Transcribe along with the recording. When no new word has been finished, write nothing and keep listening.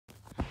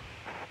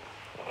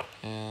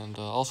And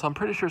also, I'm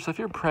pretty sure, so if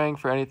you're praying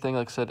for anything,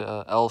 like I said,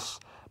 else,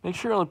 make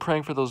sure you're only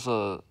praying for those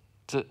to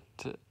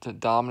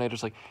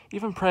dominators. Like,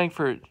 even praying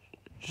for,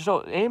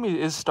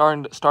 Amy is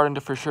starting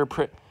to for sure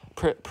pray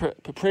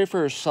for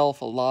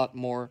herself a lot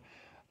more.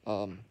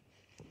 But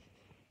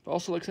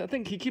also, like I said, I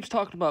think he keeps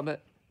talking about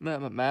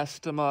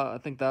Mastema. I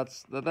think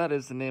that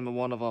is the name of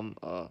one of them.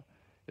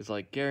 Is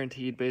like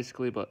guaranteed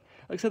basically, but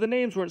like I said, the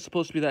names weren't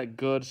supposed to be that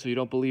good, so you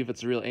don't believe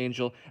it's a real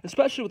angel,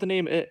 especially with the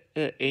name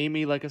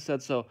Amy. Like I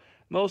said, so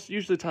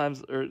usually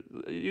times, or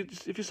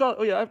if you saw,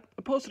 oh yeah,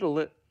 I posted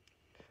a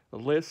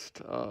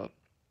list on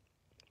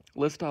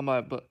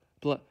my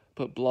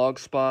blog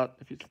spot.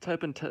 If you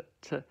type in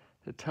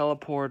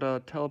teleport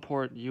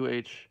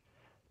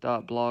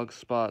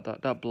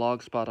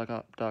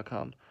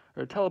blogspot.com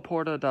or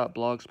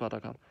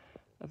teleporta.blogspot.com.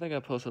 I think I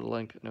posted a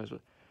link. Anyways, but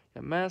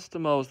yeah,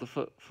 Mastemo is the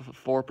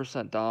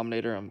 4%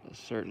 dominator. I'm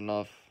certain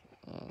of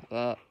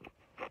that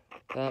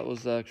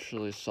was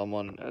actually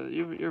someone.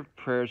 Your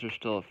prayers are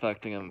still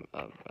affecting him.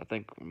 I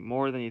think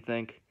more than you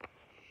think.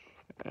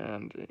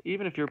 And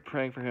even if you're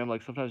praying for him,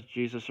 like sometimes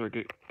Jesus or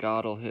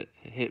God will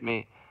hit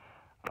me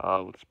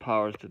with his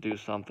powers to do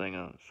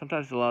something.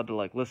 Sometimes he's allowed to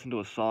like listen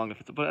to a song,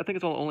 but I think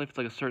it's only if it's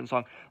like a certain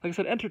song. Like I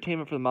said,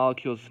 entertainment for the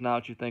molecules is not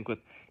what you think. With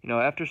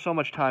after so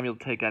much time, you'll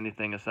take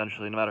anything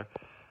essentially, no matter,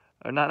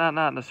 or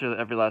not necessarily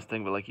every last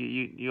thing, but like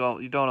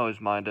you don't always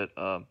mind it.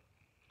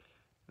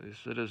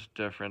 It is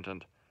different,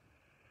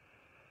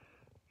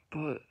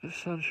 but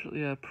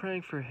essentially, yeah,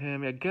 praying for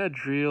him, yeah,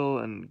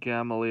 Gadriel and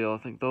Gamaliel, I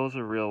think those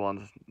are real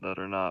ones that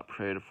are not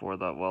prayed for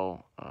that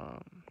well.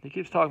 He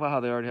keeps talking about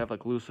how they already have,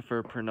 like,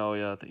 Lucifer,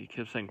 Pernoia, that he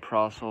keeps saying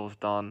Prosol's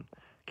done,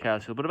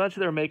 Cassiel, but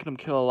eventually they're making him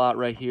kill a lot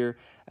right here,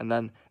 and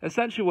then,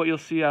 essentially what you'll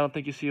see, I don't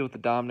think you see it with the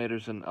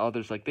Dominators and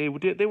others, like, they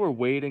were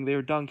waiting, they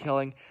were done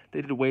killing,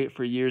 they did wait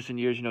for years and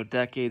years,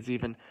 decades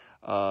even,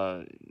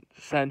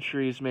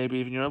 centuries maybe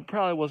even,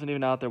 probably wasn't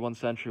even out there 1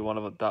 century, one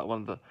of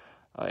the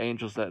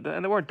angels and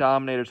they weren't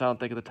dominators, I don't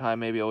think at the time,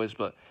 maybe always,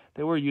 but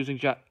they were using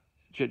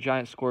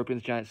giant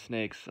scorpions, giant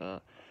snakes,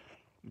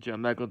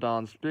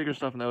 megalodons, bigger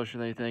stuff in the ocean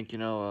than you think.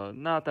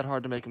 Not that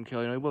hard to make him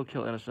kill. He will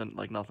kill innocent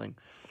like nothing,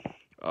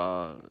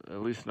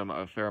 at least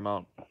a fair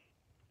amount.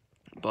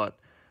 But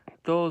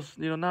those,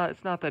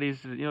 it's not that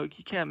easy. You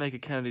can't make a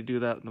Kennedy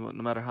do that, no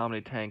matter how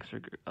many tanks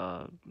or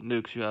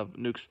nukes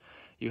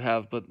you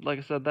have. But like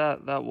I said,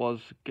 it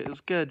was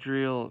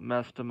Gadriel,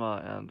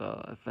 Mestema, and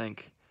I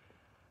think.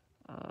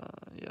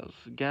 Yeah, it was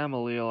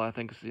Gamaliel, I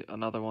think is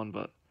another one,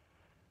 but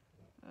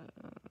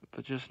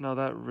just know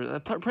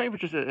that praying for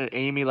just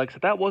Amy, like I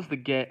said, that was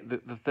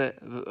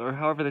or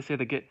however they say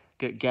the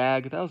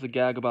gag. That was a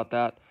gag about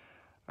that,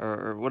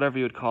 or whatever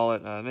you would call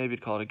it. Maybe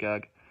you'd call it a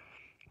gag.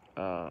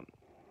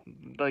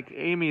 Like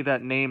Amy,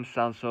 that name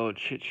sounds so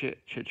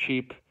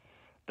cheap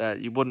that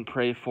you wouldn't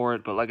pray for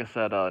it. But like I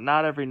said,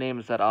 not every name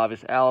is that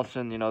obvious.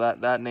 Allison,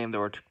 that name they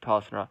were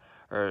tossing around,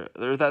 or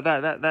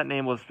that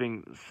name was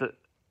being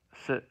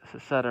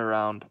set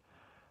around,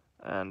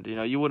 and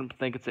you wouldn't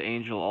think it's an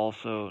angel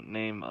also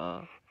name,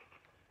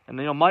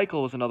 and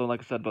Michael was another one,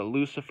 like I said, but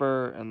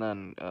Lucifer, and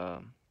then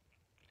and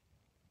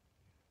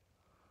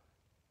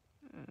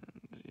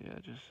yeah,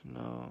 just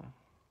know,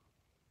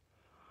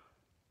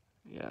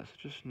 yes,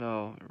 just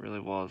know it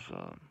really was,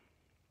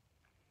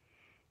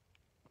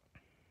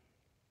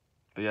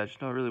 but yeah,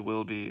 just know it really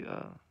will be,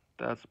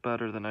 that's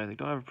better than anything.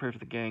 Don't ever pray for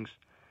the gangs,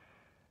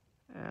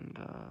 and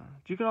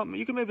you can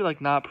maybe like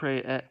not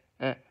pray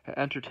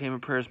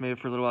entertainment prayers maybe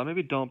for a little while.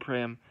 Maybe don't pray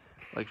them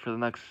like for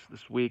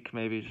this week.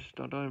 Maybe just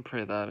don't even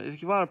pray that.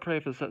 If you want to pray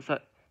for the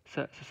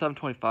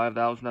 725,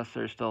 that was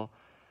necessary still,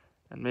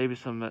 and maybe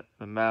some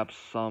maps,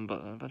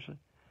 but eventually,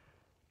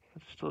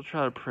 I'd still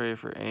try to pray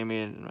for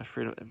Amy and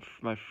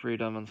my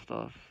freedom and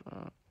stuff.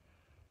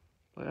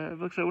 But it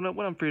looks like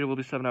when I'm free, it will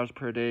be 7 hours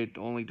per day,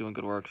 only doing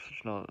good work.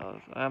 So,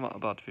 I am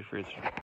about to be free.